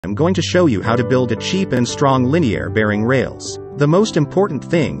I'm going to show you how to build a cheap and strong linear bearing rails. The most important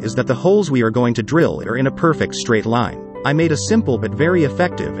thing is that the holes we are going to drill are in a perfect straight line. I made a simple but very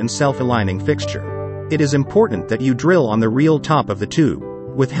effective and self-aligning fixture. It is important that you drill on the real top of the tube.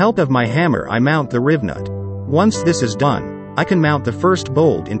 With help of my hammer I mount the rib nut. Once this is done, I can mount the first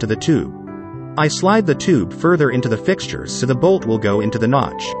bolt into the tube. I slide the tube further into the fixtures so the bolt will go into the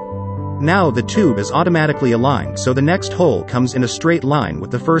notch. Now the tube is automatically aligned so the next hole comes in a straight line with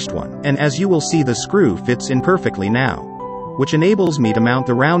the first one, and as you will see the screw fits in perfectly now, which enables me to mount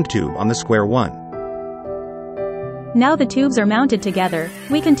the round tube on the square one. Now the tubes are mounted together,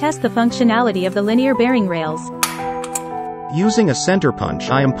 we can test the functionality of the linear bearing rails. Using a center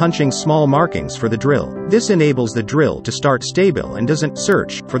punch I am punching small markings for the drill. This enables the drill to start stable and doesn't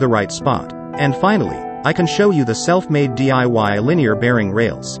search for the right spot. And finally, I can show you the self-made DIY linear bearing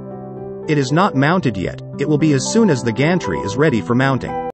rails. It is not mounted yet, it will be as soon as the gantry is ready for mounting.